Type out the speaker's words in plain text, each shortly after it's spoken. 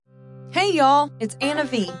Hey y'all, it's Anna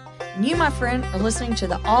V, and you, my friend, are listening to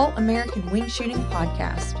the All-American Wing Shooting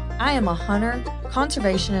Podcast. I am a hunter,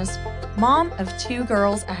 conservationist, mom of 2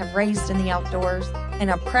 girls I have raised in the outdoors,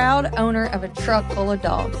 and a proud owner of a truck full of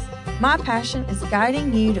dogs. My passion is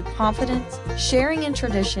guiding you to confidence, sharing in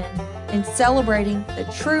tradition, and celebrating the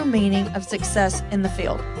true meaning of success in the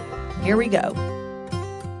field. Here we go.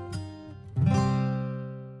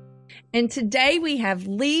 And today we have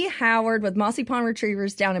Lee Howard with Mossy Pond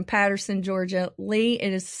Retrievers down in Patterson, Georgia. Lee,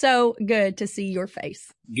 it is so good to see your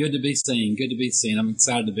face. Good to be seen. Good to be seen. I'm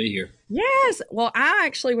excited to be here. Yes. Well, I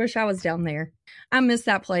actually wish I was down there. I miss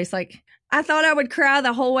that place. Like, I thought I would cry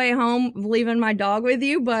the whole way home leaving my dog with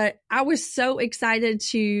you, but I was so excited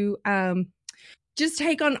to just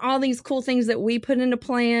take on all these cool things that we put into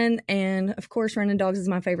plan. And of course, running dogs is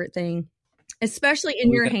my favorite thing. Especially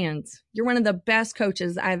in your hands. You're one of the best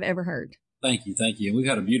coaches I've ever heard. Thank you. Thank you. And we've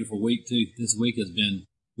had a beautiful week, too. This week has been,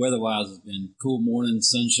 weather-wise, has been cool morning,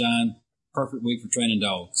 sunshine, perfect week for training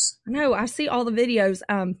dogs. I know. I see all the videos.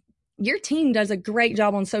 Your team does a great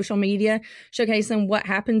job on social media showcasing what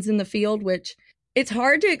happens in the field, which it's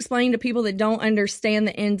hard to explain to people that don't understand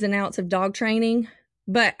the ins and outs of dog training.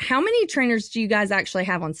 But how many trainers do you guys actually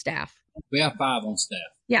have on staff? We have 5 on staff.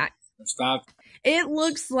 Yeah. There's 5. It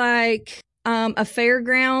looks like a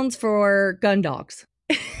fairgrounds for gun dogs.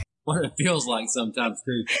 What it feels like sometimes,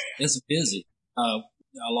 too. It's busy. A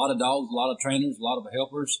lot of dogs, a lot of trainers, a lot of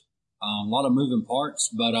helpers, a lot of moving parts,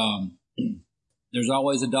 but there's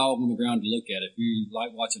always a dog on the ground to look at. If you like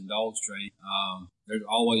watching dogs train, there's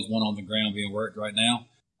always one on the ground being worked right now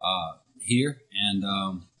here,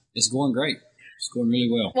 and it's going great. It's going really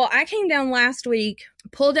well. Well, I came down last week,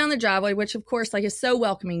 pulled down the driveway, which of course, like, is so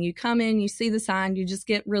welcoming. You come in, you see the sign, you just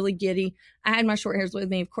get really giddy. I had my short hairs with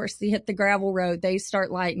me. Of course, you hit the gravel road. They start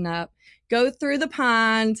lighting up, go through the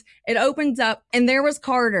pines. It opens up, and there was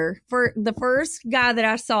Carter. For the first guy that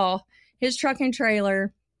I saw, his truck and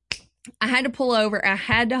trailer, I had to pull over. I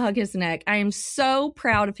had to hug his neck. I am so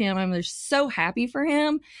proud of him. I'm just so happy for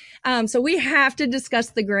him. So we have to discuss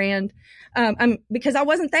the Grand, because I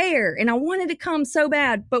wasn't there and I wanted to come so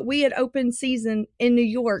bad, but we had open season in New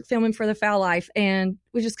York filming for the Foul Life, and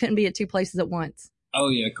we just couldn't be at 2 places at once. Oh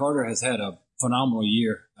yeah. Carter has had a phenomenal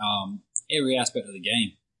year. Every aspect of the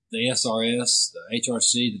game, the SRS, the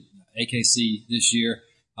HRC, the AKC this year.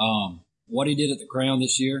 What he did at the Crown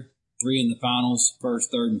this year, 3 in the finals, 1st,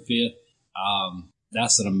 3rd, and 5th.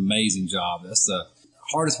 That's an amazing job. That's the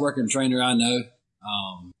hardest working trainer I know.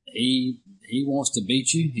 He wants to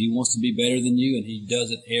beat you. He wants to be better than you, and he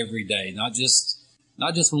does it every day. Not just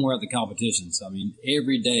when we're at the competitions. I mean,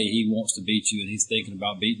 every day he wants to beat you, and he's thinking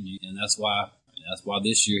about beating you, and that's why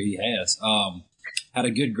this year he has. Had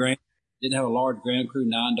a good ground. Didn't have a large ground crew.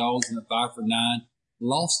 9 dogs in the 5 for 9.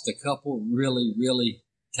 Lost a couple really, really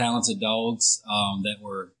talented dogs that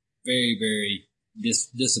were very, very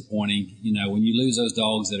disappointing. You know, when you lose those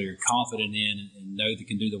dogs that you're confident in and know they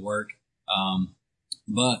can do the work.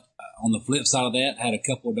 But on the flip side of that, had a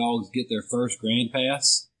couple of dogs get their first grand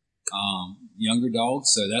pass, younger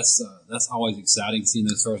dogs. So that's always exciting, seeing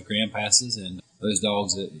those first grand passes and those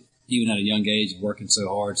dogs that even at a young age working so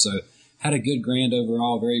hard. So had a good grand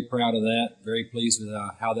overall. Very proud of that. Very pleased with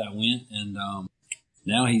how that went. And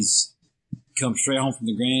now he's come straight home from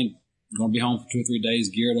the grand. Going to be home for 2 or 3 days,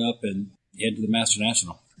 geared up, and head to the Master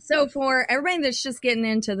National. So for everybody that's just getting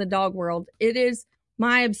into the dog world, it is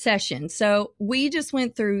my obsession. So we just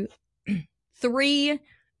went through 3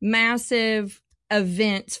 massive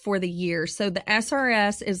events for the year. So the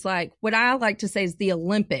SRS is like what I like to say is the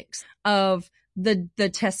Olympics of the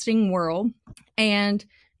testing world. And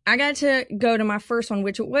I got to go to my first one,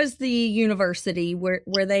 which was the university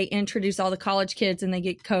where they introduce all the college kids and they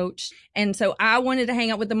get coached. And so I wanted to hang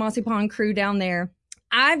out with the Mossy Pond crew down there.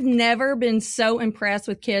 I've never been so impressed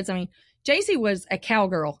with kids. I mean, JC was a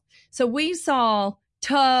cowgirl. So we saw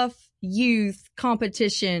tough youth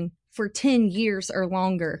competition for 10 years or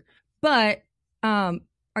longer. But are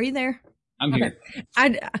you there? I'm here.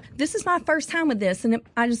 Okay. This is my first time with this, and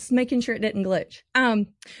I just making sure it didn't glitch.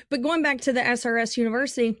 But going back to the SRS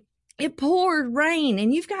University, it poured rain,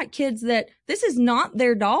 and you've got kids that this is not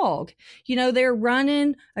their dog. You know, they're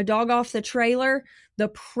running a dog off the trailer. The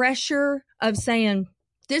pressure of saying,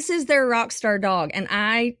 this is their rock star dog, and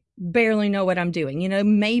I barely know what I'm doing. You know,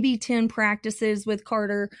 maybe 10 practices with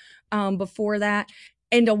Carter before that.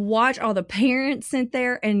 And to watch all the parents sit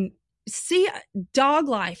there and see dog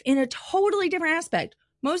life in a totally different aspect.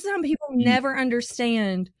 Most of the time people never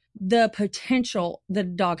understand the potential that a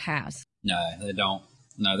dog has. No, they don't.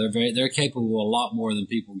 No, they're capable a lot more than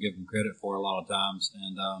people give them credit for a lot of times.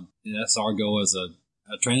 And that's our goal as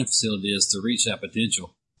a training facility, is to reach that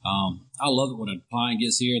potential. I love it when a client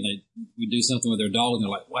gets here and we do something with their dog and they're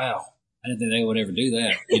like, wow, I didn't think they would ever do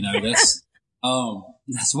that. You know,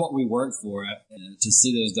 that's what we work for. To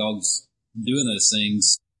see those dogs doing those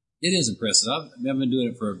things, it is impressive. I've been doing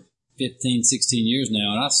it for 15, 16 years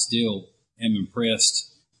now, and I still am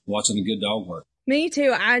impressed watching a good dog work. Me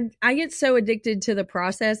too. I get so addicted to the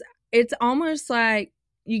process. It's almost like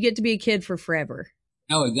you get to be a kid for forever.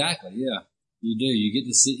 Oh, exactly. Yeah, you do. You get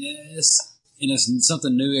to see it's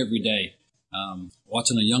something new every day.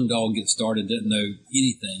 Watching a young dog get started, doesn't know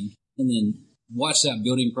anything, and then watch that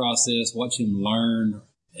building process, watch him learn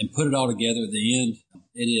and put it all together at the end.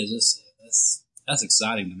 That's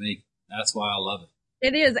exciting to me. That's why I love it.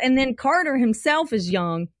 It is. And then Carter himself is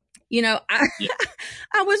young. You know,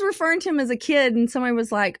 I was referring to him as a kid and somebody was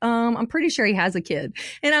like, I'm pretty sure he has a kid.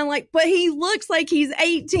 And I'm like, but he looks like he's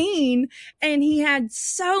 18 and he had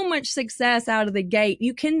so much success out of the gate.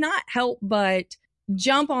 You cannot help but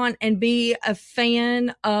jump on and be a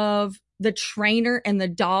fan of the trainer and the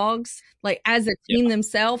dogs, like as a team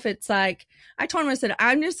themselves. It's like, I told him, I said,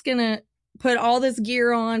 I'm just going to put all this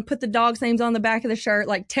gear on, put the dog's names on the back of the shirt,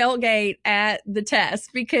 like tailgate at the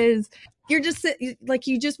test, because you're just like,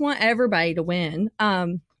 you just want everybody to win.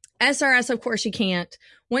 SRS, of course, you can't.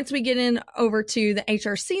 Once we get in over to the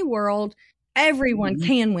HRC world, everyone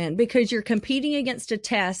can win because you're competing against a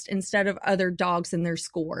test instead of other dogs and their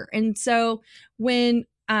score. And so when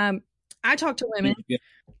I talk to women,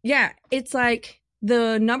 it's like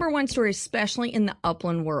the number one story, especially in the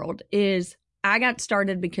upland world, is I got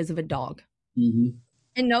started because of a dog. And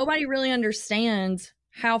nobody really understands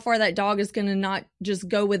how far that dog is going to not just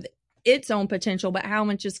go with its own potential, but how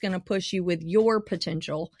much it's going to push you with your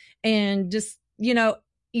potential. And just, you know,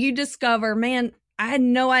 you discover, man, I had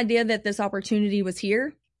no idea that this opportunity was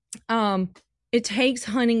here. It takes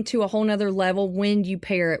hunting to a whole nother level when you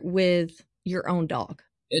pair it with your own dog.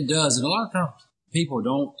 It does. And a lot of times people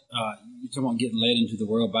don't, you're talking about getting led into the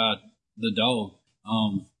world by the dog.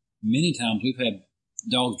 Many times we've had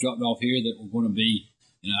dogs dropped off here that were going to be,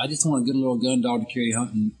 you know, I just want a good little gun dog to carry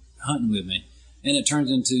hunting with me. And it turns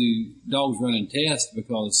into dogs running tests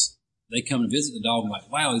because they come and visit the dog and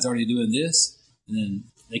like, wow, he's already doing this. And then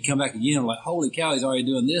they come back again and like, holy cow, he's already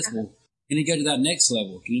doing this. Well, can he go to that next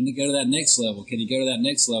level? Can he go to that next level? Can he go to that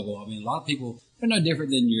next level? I mean, a lot of people are no different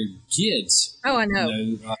than your kids. Oh, I know.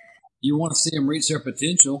 You want to see them reach their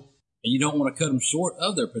potential and you don't want to cut them short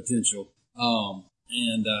of their potential.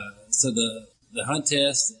 So the hunt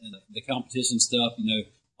test and the competition stuff, you know,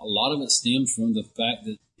 a lot of it stems from the fact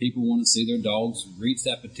that people want to see their dogs reach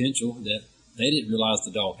that potential that they didn't realize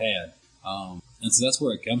the dog had. And so that's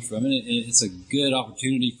where it comes from. And it's a good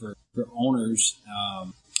opportunity for owners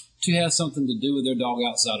to have something to do with their dog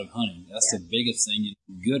outside of hunting. That's the biggest thing.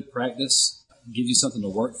 Good practice gives you something to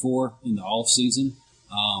work for in the off season.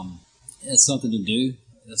 It's something to do.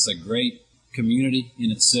 It's a great community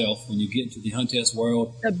in itself when you get into the hunt test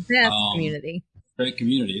world. The best community. Great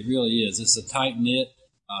community. It really is. It's a tight knit,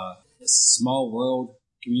 it's a small world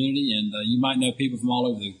community, and you might know people from all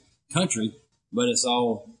over the country, but it's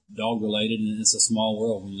all dog related, and it's a small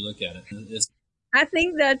world when you look at it. I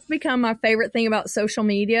think that's become my favorite thing about social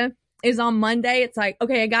media is on Monday. It's like,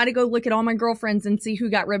 okay, I got to go look at all my girlfriends and see who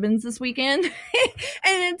got ribbons this weekend. And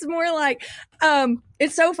it's more like,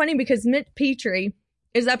 it's so funny because Mitch Petrie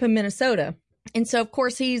is up in Minnesota. And so, of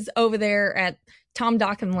course, he's over there at Tom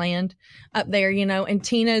Dockenland up there, you know, and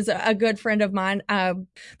Tina's a good friend of mine.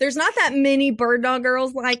 There's not that many bird dog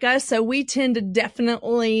girls like us, so we tend to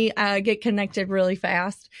definitely get connected really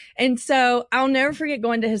fast. And so I'll never forget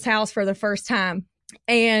going to his house for the first time.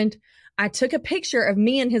 And I took a picture of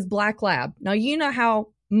me and his black lab. Now, you know how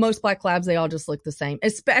most black labs, they all just look the same,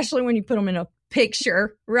 especially when you put them in a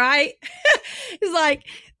picture, right? It's like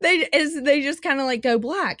they just kind of like go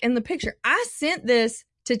black in the picture. I sent this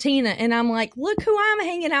to Tina and I'm like, look who I'm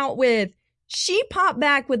hanging out with. She popped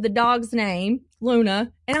back with the dog's name,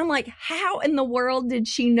 Luna. And I'm like, how in the world did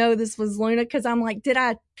she know this was Luna? Cause I'm like, did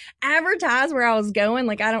I advertise where I was going?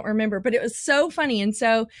 Like, I don't remember, but it was so funny. And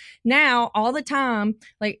so now all the time,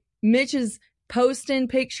 like Mitch is posting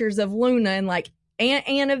pictures of Luna and like, Aunt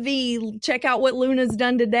Anna V, check out what Luna's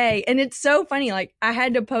done today. And it's so funny. Like I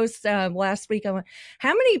had to post last week. I'm like, how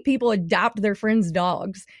many people adopt their friends'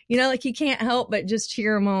 dogs? You know, like you can't help but just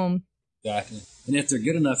cheer them on. Exactly. And if they're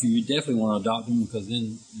good enough, you definitely want to adopt them because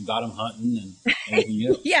then invite them hunting and everything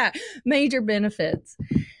else. Yeah, major benefits.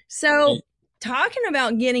 So talking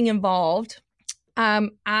about getting involved,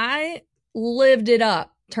 I lived it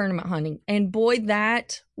up tournament hunting. And boy,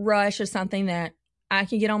 that rush is something that I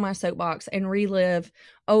can get on my soapbox and relive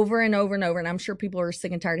over and over and over. And I'm sure people are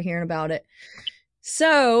sick and tired of hearing about it.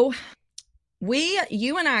 So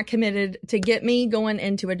you and I committed to get me going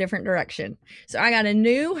into a different direction. So I got a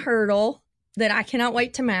new hurdle that I cannot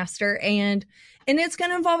wait to master, and it's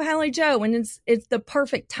going to involve Hallie Joe, and it's the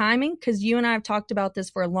perfect timing because you and I have talked about this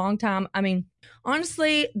for a long time. I mean,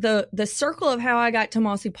 honestly, the circle of how I got to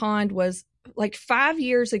Mossy Pond was like 5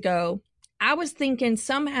 years ago. I was thinking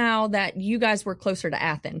somehow that you guys were closer to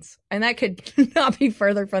Athens, and that could not be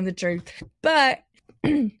further from the truth. But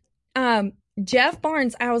Jeff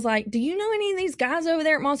Barnes, I was like, do you know any of these guys over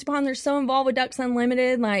there at Mossy Pond? They're so involved with Ducks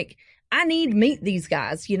Unlimited. Like, I need to meet these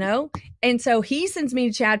guys, you know? And so he sends me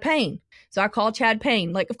to Chad Payne. So I call Chad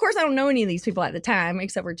Payne. Like, of course, I don't know any of these people at the time,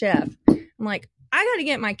 except for Jeff. I'm like, I got to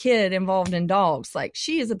get my kid involved in dogs. Like,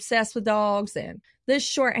 she is obsessed with dogs, and this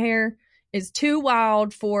short hair is too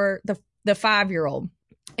wild for the 5-year-old.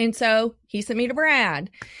 And so he sent me to Brad,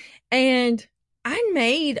 and I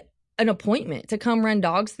made an appointment to come run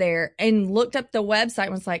dogs there and looked up the website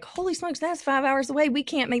and was like, holy smokes, that's 5 hours away. We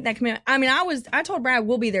can't make that commitment. I mean, I told Brad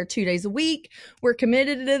we'll be there 2 days a week. We're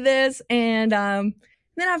committed to this. And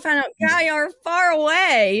then I found out, God, you're far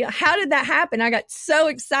away. How did that happen? I got so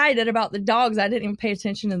excited about the dogs, I didn't even pay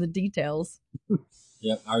attention to the details.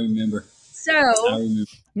 Yep, I remember. So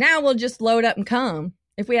now we'll just load up and come.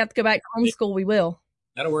 If we have to go back to homeschool, we will.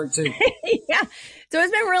 That'll work too. Yeah. So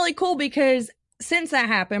it's been really cool because since that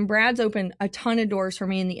happened, Brad's opened a ton of doors for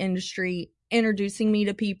me in the industry, introducing me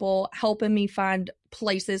to people, helping me find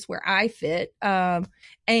places where I fit. And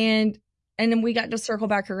then we got to circle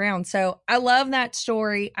back around. So I love that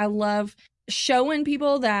story. I love showing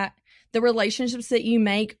people that the relationships that you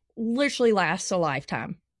make literally last a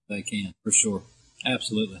lifetime. They can, for sure.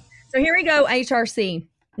 Absolutely. So here we go, HRC.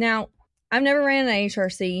 Now, I've never ran an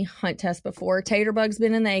HRC hunt test before. Taterbug's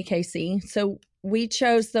been in the AKC. So we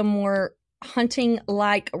chose the more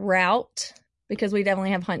hunting-like route because we definitely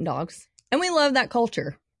have hunting dogs. And we love that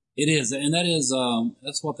culture. It is. And that is,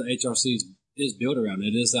 that's what the HRC is built around.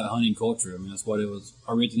 It is that hunting culture. I mean, that's what it was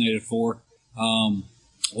originated for.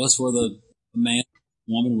 Was for the man,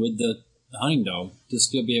 woman with the hunting dog to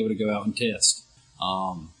still be able to go out and test.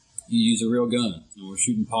 You use a real gun. And we're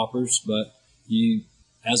shooting poppers, but you,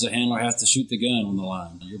 as a handler, have to shoot the gun on the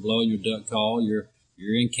line. You're blowing your duck call. You're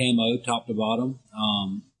in camo, top to bottom.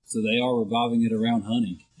 So they are revolving it around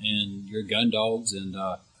hunting and your gun dogs and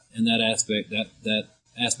that aspect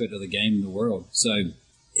of the game in the world. So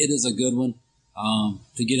it is a good one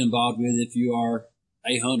to get involved with if you are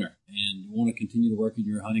a hunter and you want to continue to work in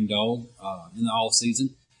your hunting dog in the off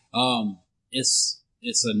season. It's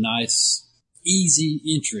a nice, easy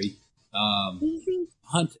entry. Easy.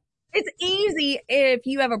 Hunt. It's easy if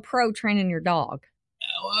you have a pro training your dog.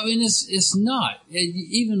 I mean, it's not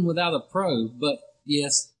even without a pro, but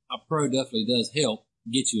yes, a pro definitely does help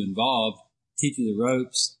get you involved, teach you the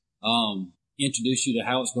ropes, introduce you to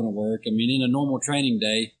how it's going to work. I mean, in a normal training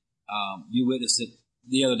day, you witnessed it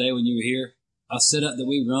the other day when you were here. A setup that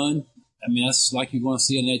we run, I mean, that's like you're going to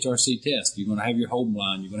see an HRC test. You're going to have your home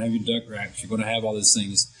line, you're going to have your duck racks, you're going to have all these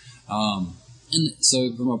things. And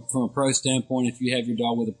so from a pro standpoint, if you have your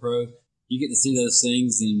dog with a pro, you get to see those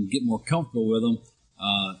things and get more comfortable with them.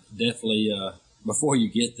 Definitely before you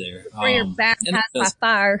get there. Before you're baptized by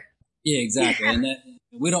fire. Yeah, exactly. And that,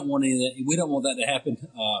 we don't want any of that. We don't want that to happen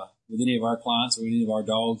with any of our clients or any of our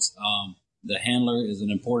dogs. The handler is an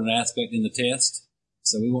important aspect in the test,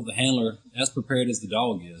 so we want the handler as prepared as the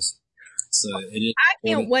dog is. So it is. I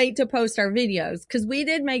can't wait to post our videos because we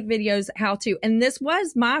did make videos how to, and this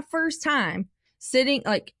was my first time sitting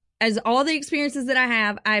like as all the experiences that I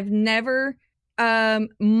have. I've never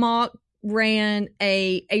mock ran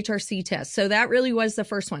a HRC test, so that really was the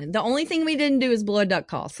first one. The only thing we didn't do is blow a duck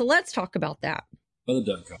call. So let's talk about that. Blow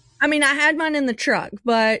the duck call. I mean, I had mine in the truck,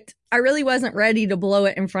 but I really wasn't ready to blow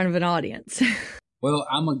it in front of an audience. Well,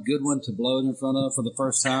 I'm a good one to blow it in front of for the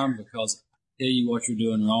first time because I tell you what you're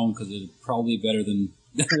doing wrong because it's probably better than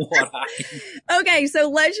what I am. Okay, so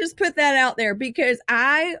let's just put that out there because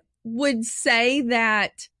I would say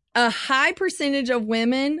that a high percentage of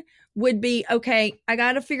women would be, okay, I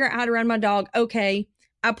got to figure out how to run my dog. Okay,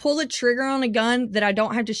 I pull the trigger on a gun that I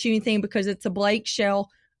don't have to shoot anything because it's a Blake shell.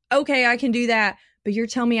 Okay, I can do that. But you're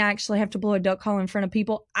telling me I actually have to blow a duck call in front of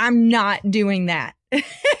people? I'm not doing that.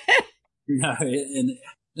 No, and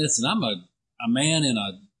listen, I'm a man in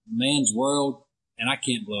a man's world, and I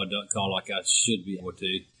can't blow a duck call like I should be able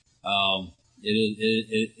to.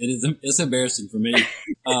 It's embarrassing for me.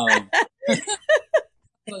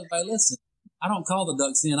 But listen, I don't call the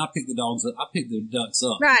ducks in. I pick the dogs up. I pick the ducks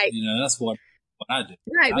up. Right. You know, that's what I do.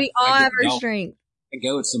 Right. We all have our strength. I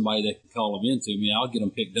go with somebody that can call them into me. I'll get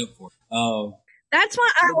them picked up for. That's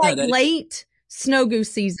why I like late snow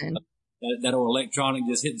goose season. that old electronic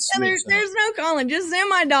just hitting the switch. There's no calling. Just send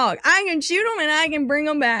my dog. I can shoot them and I can bring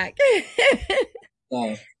them back.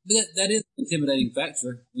 That is an intimidating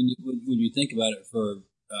factor when you think about it for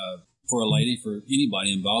a lady, for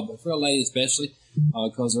anybody involved, but for a lady especially,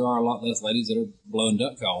 because there are a lot less ladies that are blowing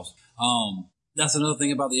duck calls. That's another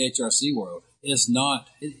thing about the HRC world. It's not.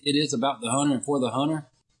 It is about the hunter and for the hunter,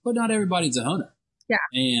 but not everybody's a hunter. Yeah.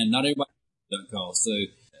 And not everybody duck calls. So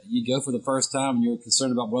you go for the first time and you're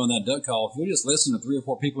concerned about blowing that duck call. If you're just listening to 3 or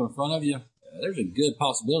 4 people in front of you, there's a good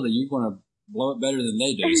possibility you're going to blow it better than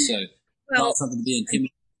they do. So not something to be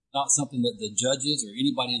intimidated, not something that the judges or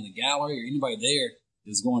anybody in the gallery or anybody there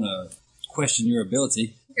is going to question your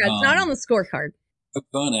ability. Yeah, it's not on the scorecard.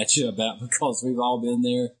 Fun at you about, because we've all been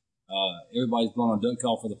there. Everybody's blown a duck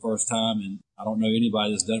call for the first time, and I don't know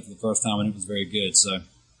anybody that's done it for the first time, and it was very good. So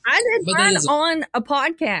I did mine on a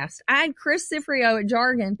podcast. I had Chris Cifrio at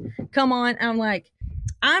Jargon come on. I'm like,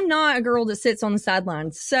 I'm not a girl that sits on the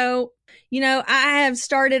sidelines. So, I have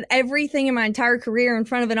started everything in my entire career in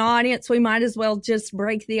front of an audience. We might as well just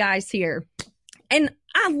break the ice here. And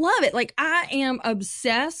I love it. Like, I am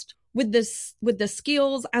obsessed with the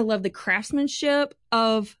skills. I love the craftsmanship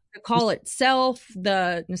of the call itself,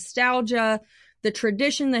 the nostalgia, the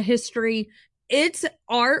tradition, the history. It's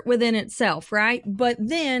art within itself, right? But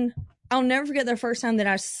then I'll never forget the first time that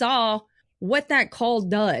I saw what that call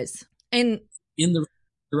does. And in the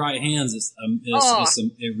right hands, it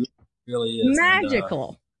really is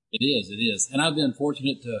magical. And, it is. And I've been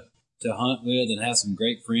fortunate to hunt with and have some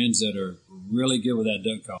great friends that are really good with that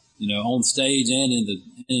duck call. On stage and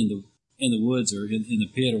in the woods or in the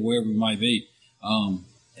pit or wherever it might be.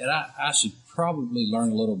 And I should probably learn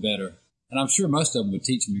a little better. And I'm sure most of them would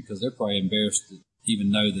teach me because they're probably embarrassed to even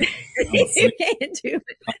know that I'm a freak.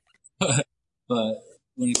 But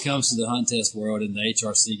when it comes to the hunt test world and the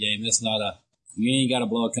HRC game, it's not you ain't got to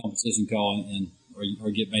blow a competition call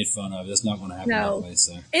or get made fun of. It's not going to happen that way.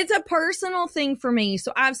 So it's a personal thing for me.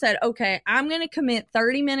 So I've said, okay, I'm going to commit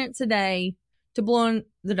 30 minutes a day to blowing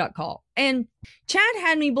the duck call. And Chad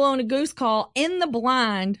had me blowing a goose call in the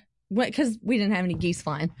blind because we didn't have any geese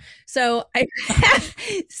flying. So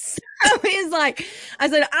he's like, I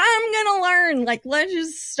said, I'm going to learn. Like, let's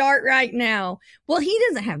just start right now. Well, he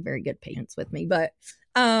doesn't have very good patience with me, but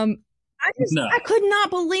I could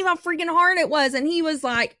not believe how freaking hard it was. And he was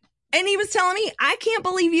like, and he was telling me, I can't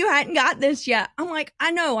believe you hadn't got this yet. I'm like,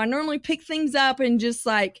 I know. I normally pick things up and just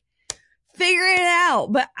like figure it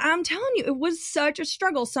out. But I'm telling you, it was such a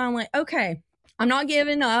struggle. So I'm like, okay, I'm not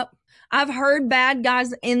giving up. I've heard bad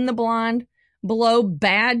guys in the blind blow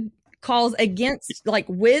bad calls against, like,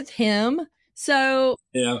 with him. So,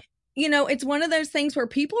 yeah, it's one of those things where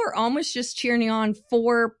people are almost just cheering you on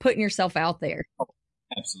for putting yourself out there.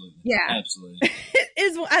 Absolutely. Yeah. Absolutely.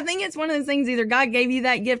 I think it's one of those things, either God gave you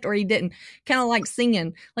that gift or he didn't. Kind of like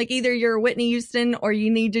singing. Like, either you're Whitney Houston or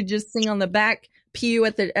you need to just sing on the back pew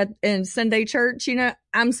in Sunday church.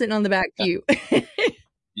 I'm sitting on the back pew.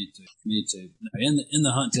 Me too. In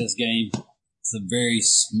the hunt test game, it's a very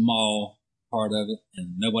small part of it,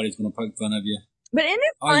 and nobody's going to poke fun of you. But isn't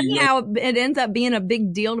it funny how it ends up being a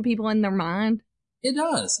big deal to people in their mind? It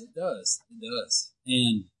does.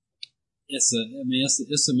 And it's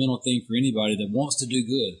a mental thing for anybody that wants to do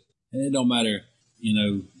good. And it don't matter,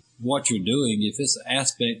 what you're doing. If it's an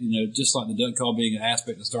aspect, just like the duck call being an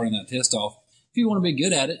aspect of starting that test off, if you want to be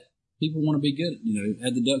good at it, people want to be good,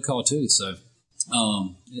 at the duck call too. So,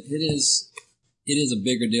 it is a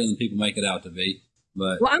bigger deal than people make it out to be.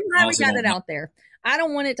 But well, I'm glad we got it out there. I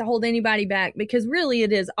don't want it to hold anybody back because really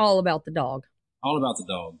it is all about the dog. All about the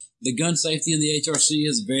dog. The gun safety in the HRC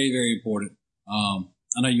is very, very important. I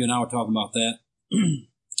know you and I were talking about that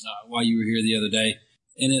while you were here the other day,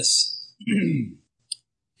 and it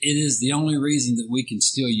is the only reason that we can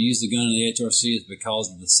still use the gun in the HRC is because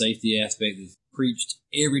of the safety aspect that's preached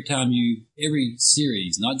every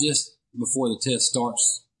series, not just before the test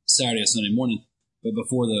starts Saturday or Sunday morning, but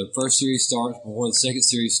before the first series starts, before the second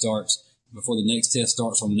series starts, before the next test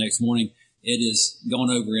starts on the next morning. It is gone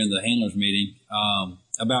over in the handlers meeting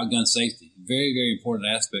about gun safety. Very, very important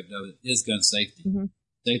aspect of it is gun safety. Mm-hmm.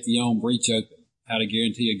 Safety on, breech open. How to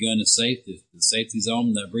guarantee a gun is safe. If the safety's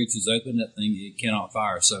on, that breech is open, that thing, it cannot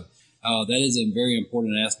fire. So that is a very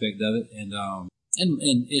important aspect of it, and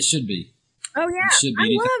it should be. Oh yeah, I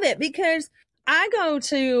love it because I go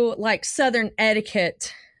to like Southern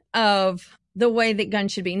etiquette of the way that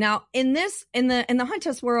guns should be. Now in the hunt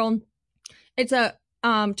test world, it's a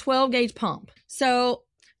 12 gauge pump. So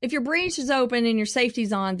if your breech is open and your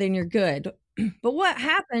safety's on, then you're good. But what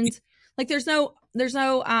happens? Like there's no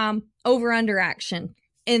over under action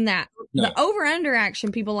in that. No. The over under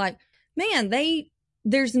action, people like, man, they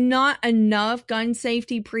there's not enough gun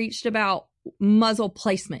safety preached about muzzle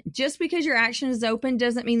placement. Just because your action is open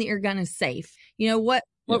doesn't mean that your gun is safe. You know, what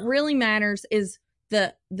really matters is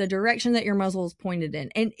the direction that your muzzle is pointed in.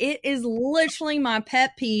 And it is literally my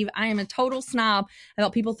pet peeve. I am a total snob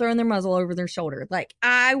about people throwing their muzzle over their shoulder. Like,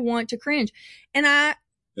 I want to cringe. And I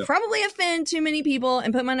probably offend too many people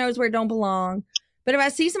and put my nose where it don't belong. But if I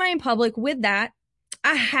see somebody in public with that,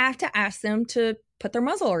 I have to ask them to put their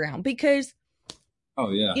muzzle around, because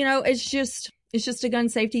you know, it's just a gun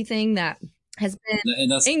safety thing that has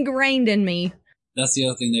been ingrained in me. That's the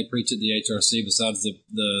other thing they preach at the HRC, besides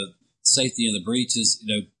the safety of the breech, is,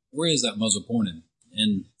 you know, where is that muzzle pointed?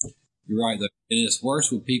 And you're right, though. It is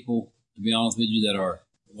worse with people, to be honest with you, that are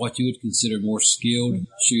what you would consider more skilled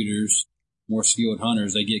shooters, more skilled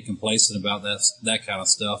hunters. They get complacent about that kind of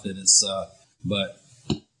stuff. And it's, but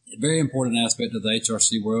a very important aspect of the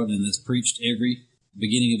HRC world, and it's preached every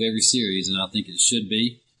beginning of every series, and I think it should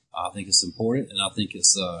be. I think it's important, and I think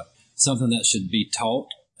it's something that should be taught.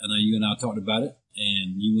 I know you and I talked about it,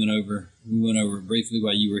 and we went over it briefly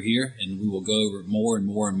while you were here, and we will go over it more and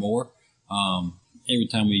more and more every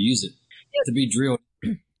time we use it to be drilled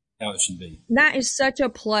how it should be. That is such a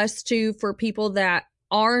plus, too, for people that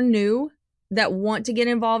are new, that want to get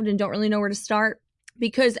involved and don't really know where to start,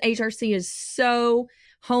 because HRC is so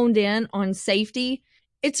honed in on safety.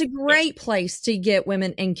 It's a great place to get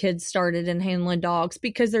women and kids started in handling dogs,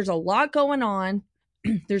 because there's a lot going on.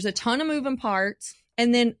 There's a ton of moving parts,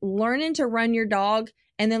 and then learning to run your dog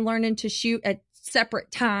and then learning to shoot at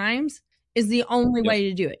separate times is the only way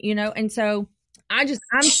to do it, you know? And so I'm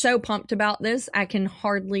so pumped about this. I can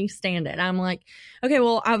hardly stand it. I'm like, okay,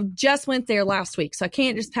 well, I just went there last week, so I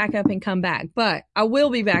can't just pack up and come back, but I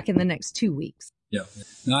will be back in the next 2 weeks. Yeah.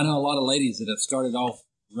 Now, I know a lot of ladies that have started off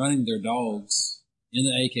running their dogs in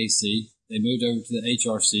the AKC. They moved over to the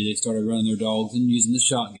HRC. They started running their dogs and using the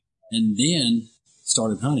shotgun, and then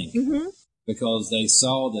started hunting because they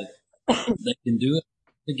saw that they can do it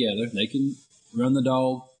together. They can run the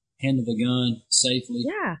dog, handle the gun safely.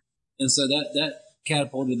 Yeah. And so that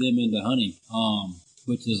catapulted them into hunting,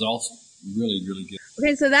 which is also really, really good.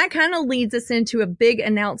 Okay, so that kind of leads us into a big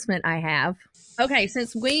announcement I have. Okay,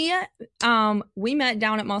 since we met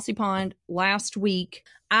down at Mossy Pond last week,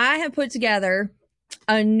 I have put together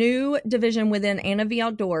a new division within Anna V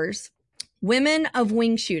Outdoors, Women of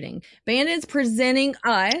Wing Shooting. Bandit's presenting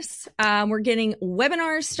us. We're getting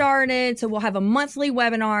webinars started, so we'll have a monthly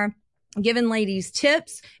webinar giving ladies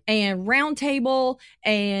tips and roundtable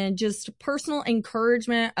and just personal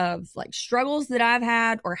encouragement of like struggles that I've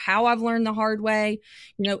had or how I've learned the hard way.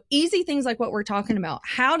 You know, easy things like what we're talking about,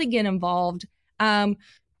 how to get involved,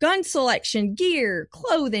 gun selection, gear,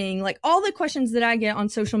 clothing, like all the questions that I get on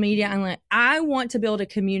social media. I'm like, I want to build a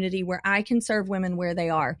community where I can serve women where they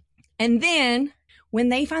are. And then when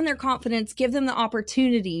they find their confidence, give them the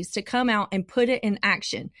opportunities to come out and put it in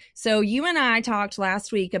action. So you and I talked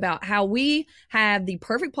last week about how we have the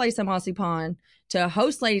perfect place at Mossy Pond to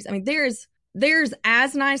host ladies. I mean, there's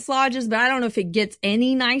as nice lodges, but I don't know if it gets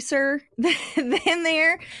any nicer than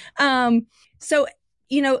there. So,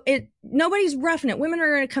 you know, nobody's roughing it. Women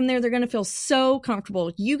are going to come there. They're going to feel so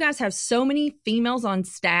comfortable. You guys have so many females on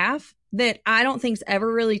staff that I don't think's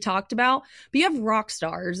ever really talked about, but you have rock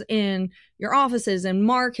stars in your offices and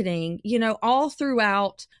marketing, you know, all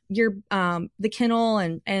throughout your, the kennel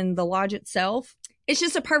and the lodge itself. It's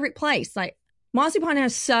just a perfect place. Like, Mossy Pond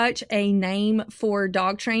has such a name for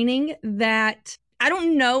dog training that I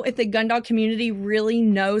don't know if the gun dog community really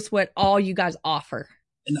knows what all you guys offer.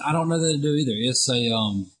 And I don't know that they do either. It's a, you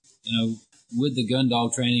know, with the gun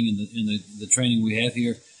dog training and the training we have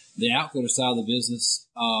here, the outfitter side of the business,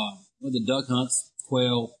 with the duck hunts,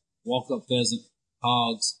 quail, walk-up pheasant,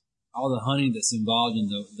 hogs, all the hunting that's involved in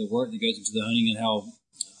the work that goes into the hunting and how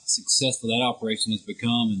successful that operation has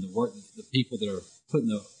become, and the work, the people that are putting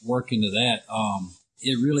the work into that,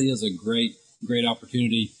 it really is a great, great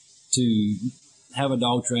opportunity to have a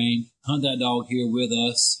dog trained, hunt that dog here with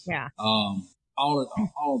us. Yeah. All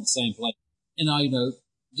in the same place. And you know,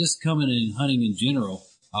 just coming and hunting in general,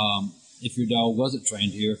 if your dog wasn't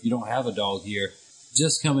trained here, if you don't have a dog here,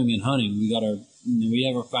 just coming and hunting, we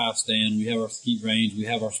have our 5-stand, we have our skeet range, we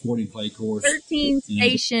have our sporting play course. 13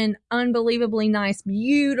 station, unbelievably nice,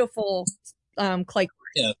 beautiful clay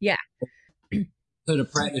course. Yeah. So to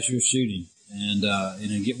practice your shooting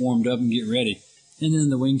and get warmed up and get ready. And then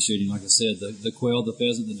the wing shooting, like I said, the quail, the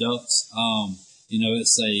pheasant, the ducks, you know,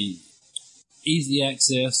 it's a easy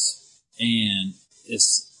access, and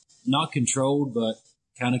it's not controlled, but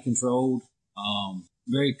kind of controlled.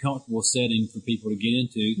 Very comfortable setting for people to get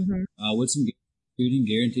into with some shooting,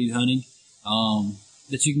 guaranteed hunting.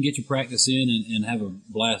 that you can get your practice in and have a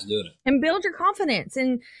blast doing it. And build your confidence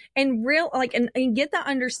and get the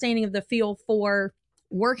understanding of the feel for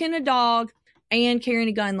working a dog and carrying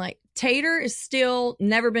a gun. Like Tater is still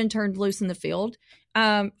never been turned loose in the field.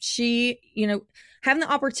 She, having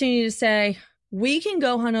the opportunity to say, we can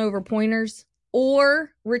go hunt over pointers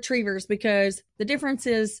or retrievers, because the difference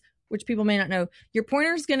is, which people may not know, your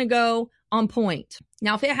pointer is going to go on point.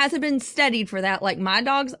 Now, if it hasn't been studied for that, like my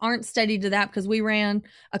dogs aren't studied to that, because we ran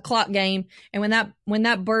a clock game, and when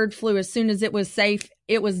that bird flew, as soon as it was safe,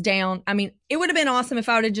 it was down. I mean, it would have been awesome if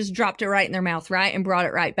I would have just dropped it right in their mouth, right, and brought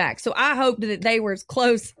it right back. So I hoped that they were as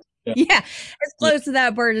close, as close to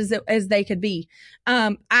that bird as they could be.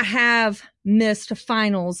 I have missed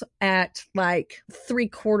finals at like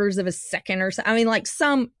 3/4 of a second or so. I mean, like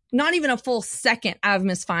not even a full second I've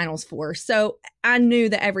missed finals for. So I knew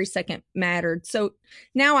that every second mattered. So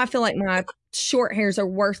now I feel like my short hairs are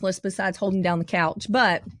worthless besides holding down the couch.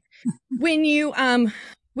 But when you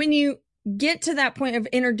get to that point of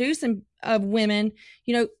introducing of women,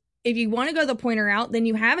 if you want to go the pointer out, then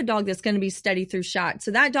you have a dog that's going to be steady through shot.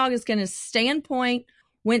 So that dog is going to stand point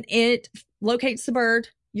when it locates the bird.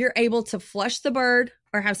 You're able to flush the bird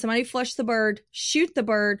or have somebody flush the bird, shoot the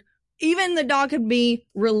bird. Even the dog could be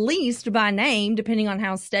released by name, depending on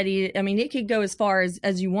how steady. I mean, it could go as far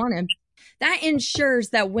as you wanted. That ensures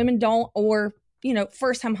that women don't, or,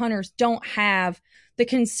 first-time hunters don't have the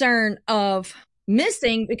concern of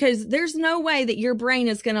missing, because there's no way that your brain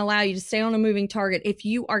is going to allow you to stay on a moving target if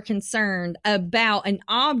you are concerned about an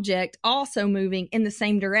object also moving in the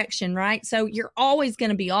same direction, right? So you're always going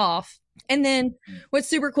to be off. And then what's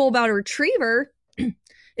super cool about a retriever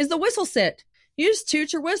is the whistle sit. You just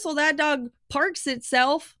toot your whistle, that dog parks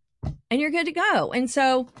itself, and you're good to go. And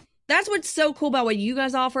so that's what's so cool about what you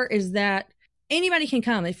guys offer, is that anybody can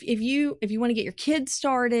come. If you want to get your kids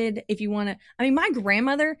started, if you want to, I mean, my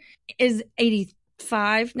grandmother is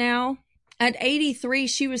 85 now. At 83,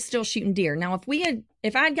 she was still shooting deer. Now,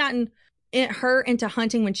 if I'd gotten her into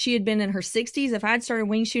hunting when she had been in her 60s, if I'd started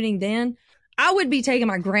wing shooting then, I would be taking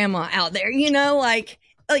my grandma out there,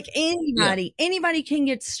 like anybody can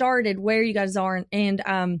get started where you guys are. And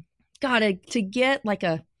to get like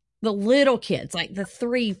the little kids, like the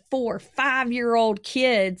 3, 4, 5-year-old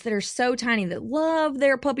kids that are so tiny that love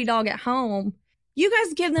their puppy dog at home, you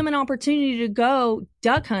guys give them an opportunity to go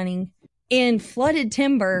duck hunting in flooded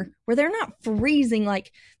timber where they're not freezing.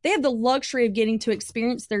 Like, they have the luxury of getting to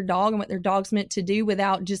experience their dog and what their dog's meant to do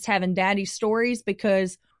without just having daddy stories,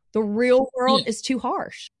 because the real world is too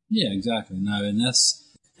harsh. Yeah, exactly. No, and that's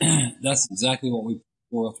exactly what we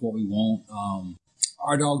want.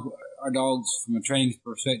 Our dogs, from a training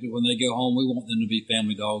perspective, when they go home, we want them to be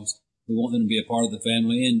family dogs. We want them to be a part of the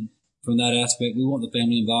family, and from that aspect, we want the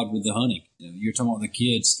family involved with the hunting. You're talking about the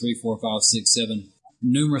kids, 3, 4, 5, 6, 7,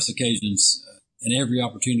 numerous occasions, and every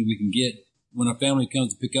opportunity we can get. When a family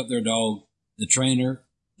comes to pick up their dog, the trainer,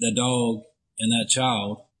 the dog, and that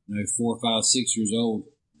child, 4, 5, 6 years old,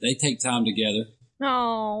 they take time together.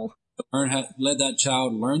 Oh. Let that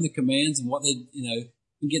child learn the commands and what they,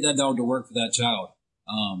 and get that dog to work for that child.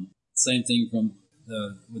 Same thing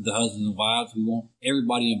with the husbands and wives. We want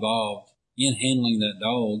everybody involved in handling that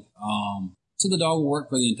dog, so the dog will work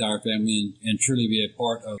for the entire family and truly be a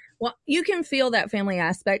part of. Well, you can feel that family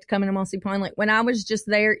aspect coming to Mossy Pond. Like when I was just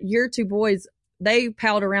there, your 2 boys, they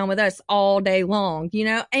palled around with us all day long,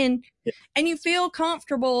 and you feel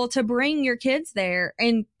comfortable to bring your kids there.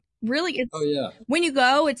 And really, when you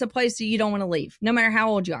go, it's a place that you don't want to leave, no matter how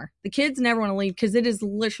old you are. The kids never want to leave, because it is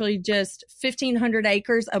literally just 1,500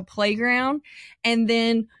 acres of playground. And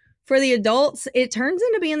then for the adults, it turns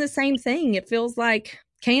into being the same thing. It feels like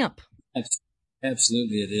camp.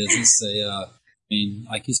 Absolutely, it is. It's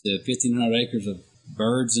like you said, 1,500 acres of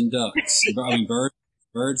birds and ducks.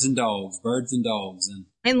 Birds and dogs,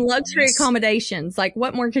 and luxury accommodations. Like,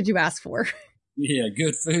 what more could you ask for? Yeah,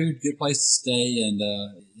 good food, good place to stay, and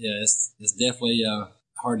it's definitely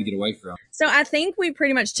hard to get away from. So I think we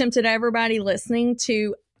pretty much tempted everybody listening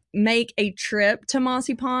to make a trip to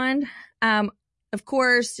Mossy Pond. Of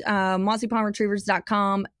course,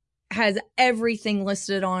 mossypondretrievers.com has everything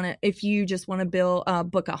listed on it if you just want to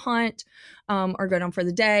book a hunt or go down for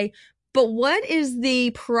the day. But what is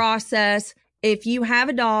the process if you have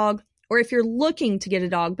a dog, or if you're looking to get a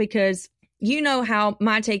dog? Because you know how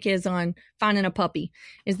my take is on finding a puppy,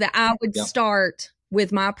 is that I would start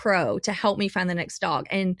with my pro to help me find the next dog.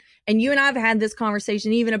 And you and I have had this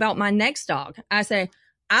conversation even about my next dog. I say,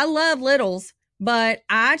 I love Littles, but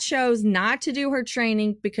I chose not to do her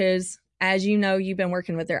training because, as you know, you've been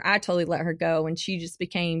working with her. I totally let her go, and she just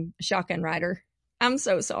became a shotgun rider. I'm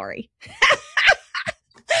so sorry.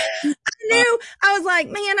 I knew, I was like,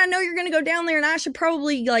 man, I know you're going to go down there and I should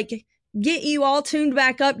probably like get you all tuned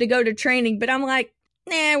back up to go to training. But I'm like,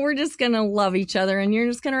 nah, we're just going to love each other and you're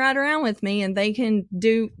just going to ride around with me and they can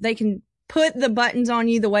put the buttons on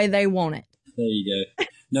you the way they want it. There you go.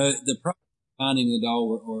 No, the problem finding the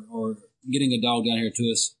dog or getting a dog down here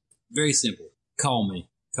to us, very simple. Call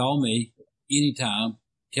me anytime.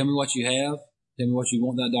 Tell me what you have. Tell me what you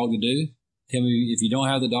want that dog to do. Tell me if you don't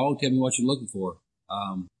have the dog, tell me what you're looking for.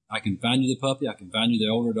 I can find you the puppy. I can find you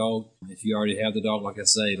the older dog. If you already have the dog, like I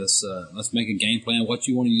say, let's make a game plan what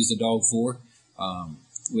you want to use the dog for.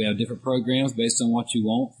 We have different programs based on what you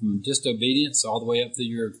want, from just obedience all the way up to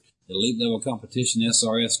your elite level competition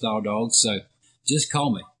SRS style dogs. So just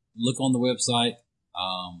call me. Look on the website.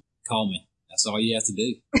 Call me. That's all you have to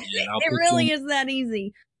do. And I'll It really is that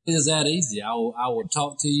easy. It is that easy. I will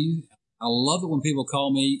talk to you. I love it when people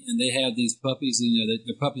call me and they have these puppies. You know,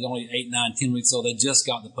 the puppy's only 8, 9, 10 weeks old. They just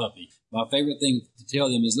got the puppy. My favorite thing to tell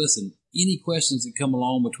them is, listen, any questions that come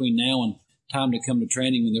along between now and time to come to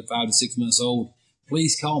training when they're 5 to 6 months old,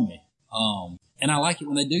 please call me. And I like it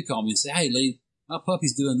when they do call me and say, hey, Lee, my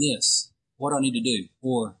puppy's doing this. What do I need to do?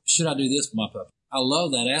 Or should I do this for my puppy? I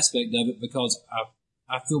love that aspect of it because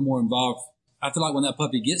I feel more involved. I feel like when that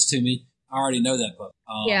puppy gets to me, I already know that puppy.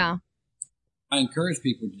 Yeah. I encourage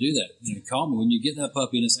people to do that. You know, call me when you get that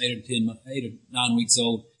puppy and it's 8 or 9 weeks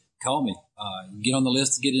old. Call me. Get on the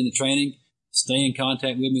list to get into training. Stay in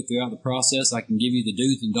contact with me throughout the process. I can give you the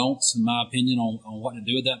do's and don'ts, in my opinion, on what to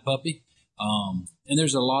do with that puppy. And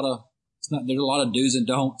there's a lot of do's and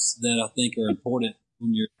don'ts that I think are important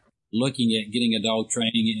when you're looking at getting a dog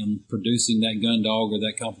training and producing that gun dog or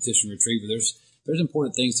that competition retriever. There's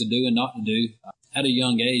important things to do and not to do at a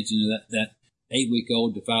young age. You know, that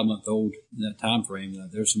 8-week-old to 5-month-old in that time frame.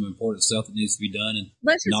 There's some important stuff that needs to be done. And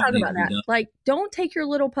let's just talk about that. Like, don't take your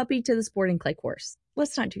little puppy to the sporting clay course.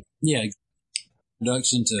 Let's not do that. Yeah,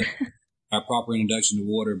 introduction to our proper introduction to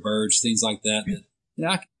water, birds, things like that. That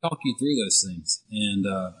I can talk you through those things, and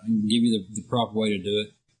I can give you the proper way to do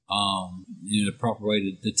it. The proper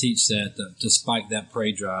way to teach that, to spike that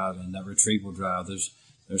prey drive and that retrieval drive. There's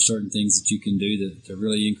certain things that you can do to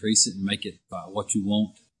really increase it and make it what you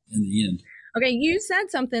want in the end. Okay, you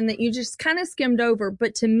said something that you just kind of skimmed over,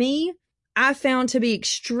 but to me, I found to be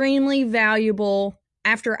extremely valuable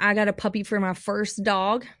after I got a puppy for my first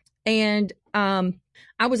dog. And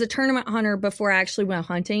I was a tournament hunter before I actually went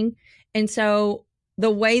hunting. And so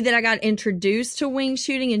the way that I got introduced to wing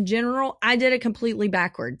shooting in general, I did it completely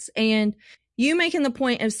backwards. And you making the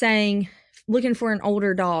point of saying, looking for an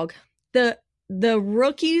older dog, the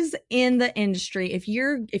rookies in the industry, if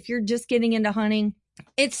you're just getting into hunting,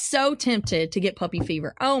 it's so tempted to get puppy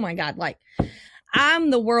fever. Oh my God. Like, I'm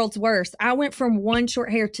the world's worst. I went from 1 short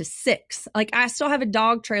hair to 6. Like, I still have a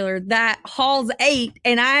dog trailer that hauls 8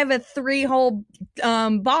 and I have a 3-hole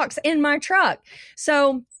box in my truck.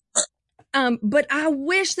 So, but I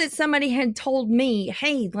wish that somebody had told me,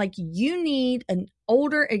 hey, like, you need an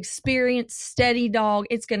older, experienced, steady dog.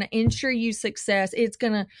 It's going to ensure you success. It's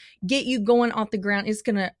going to get you going off the ground. It's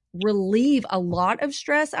going to relieve a lot of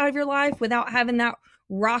stress out of your life without having that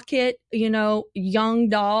rocket, young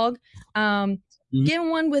dog. Getting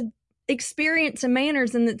one with experience and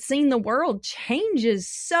manners and that's seen the world changes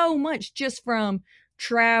so much just from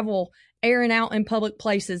travel, airing out in public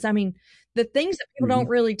places. I mean, the things that people don't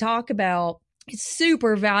really talk about is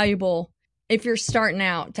super valuable if you're starting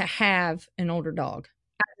out to have an older dog.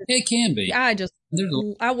 It can be.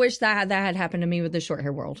 I wish that had happened to me with the short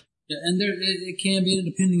hair world. Yeah, and it can be,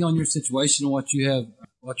 depending on your situation and what you have,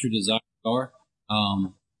 what your desires are.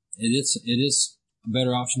 It is a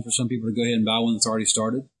better option for some people to go ahead and buy one that's already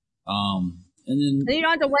started. And then you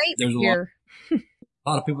don't have to wait. There's a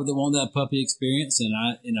lot of people that want that puppy experience, and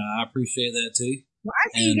I appreciate that too. Well, I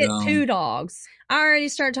see you get 2 dogs. I already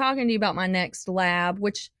started talking to you about my next lab,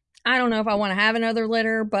 which I don't know if I want to have another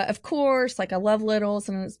litter, but of course, like, I love littles,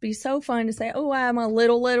 and it'd be so fun to say, oh, I have my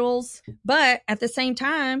littles. But at the same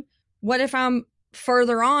time, what if I'm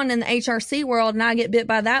further on in the HRC world and I get bit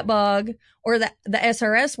by that bug, or the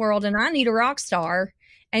SRS world and I need a rock star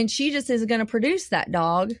and she just isn't going to produce that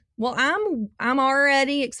dog? Well, I'm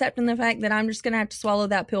already accepting the fact that I'm just going to have to swallow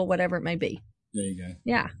that pill, whatever it may be. There you go.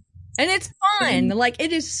 Yeah. And it's fun. Like,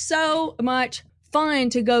 it is so much fun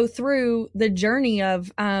to go through the journey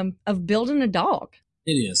of building a dog.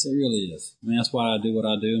 It is. It really is. I mean, that's why I do what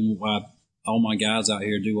I do and why all my guys out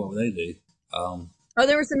here do what they do.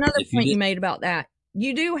 There was another point you made about that.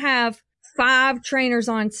 You do have 5 trainers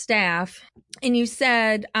on staff, and you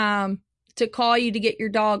said to call you to get your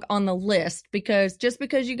dog on the list, because just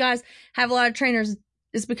because you guys have a lot of trainers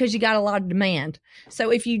is because you got a lot of demand.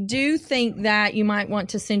 So if you do think that you might want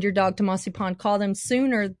to send your dog to Mossy Pond, call them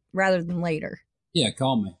sooner rather than later. Yeah,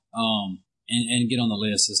 call me. And get on the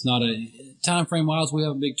list. It's not a time frame wise. We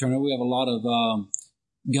have a big turnover. We have a lot of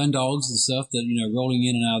gun dogs and stuff that rolling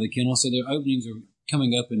in and out of the kennel. So their openings are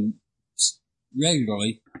coming up and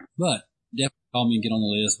regularly. But definitely call me and get on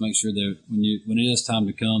the list. Make sure that when it is time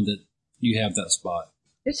to come, that you have that spot.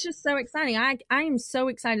 It's just so exciting. I am so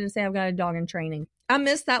excited to say I've got a dog in training. I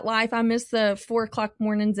miss that life. I miss the 4:00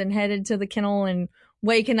 mornings and headed to the kennel and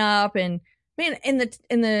waking up, and man, in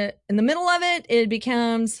the middle of it, it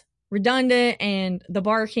becomes redundant and the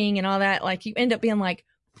barking and all that. Like you end up being like,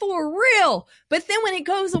 for real. But then when it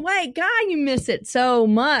goes away, God, you miss it so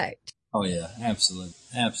much. Oh yeah, absolutely.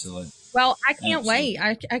 Well, I can't wait.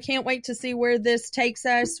 I can't wait to see where this takes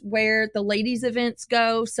us, where the ladies events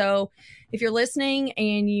go. So if you're listening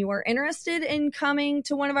and you are interested in coming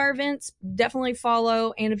to one of our events, definitely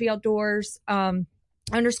follow Anna V Outdoors _ on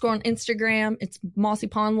Instagram. It's Mossy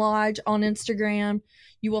Pond Lodge on Instagram.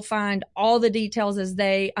 You will find all the details as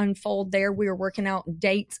they unfold there. We are working out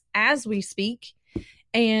dates as we speak.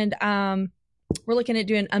 And we're looking at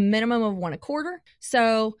doing a minimum of 1 a quarter.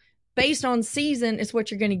 So based on season is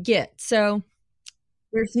what you're going to get. So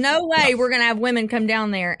there's no way we're going to have women come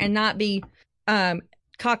down there and not be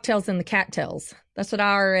cocktails in the cattails. That's what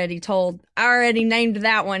I already named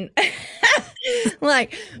that one.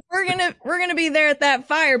 Like we're gonna be there at that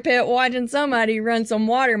fire pit watching somebody run some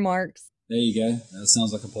watermarks. There you go. That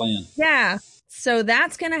sounds like a plan. Yeah. So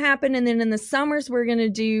that's going to happen. And then in the summers, we're going to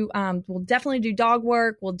do, we'll definitely do dog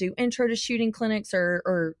work. We'll do intro to shooting clinics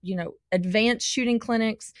or advanced shooting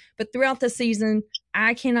clinics. But throughout the season,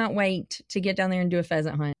 I cannot wait to get down there and do a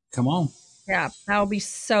pheasant hunt. Come on. Yeah, that'll be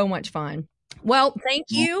so much fun. Well, thank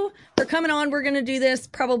you for coming on. We're going to do this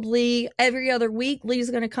probably every other week.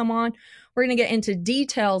 Lee's going to come on. We're going to get into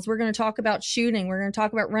details. We're going to talk about shooting. We're going to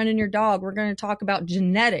talk about running your dog. We're going to talk about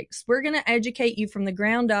genetics. We're going to educate you from the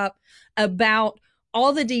ground up about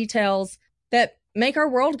all the details that make our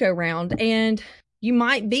world go round. And you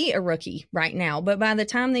might be a rookie right now, but by the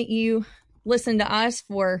time that you listen to us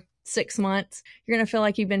for 6 months, you're going to feel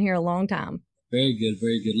like you've been here a long time. Very good.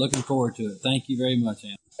 Very good. Looking forward to it. Thank you very much,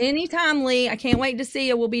 Ann. Anytime, Lee. I can't wait to see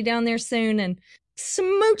you. We'll be down there soon, and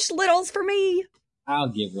smooch littles for me. I'll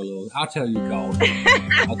give her a little. I'll tell you called.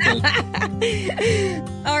 I'll tell you.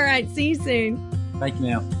 All right. See you soon. Thank you,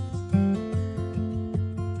 ma'am.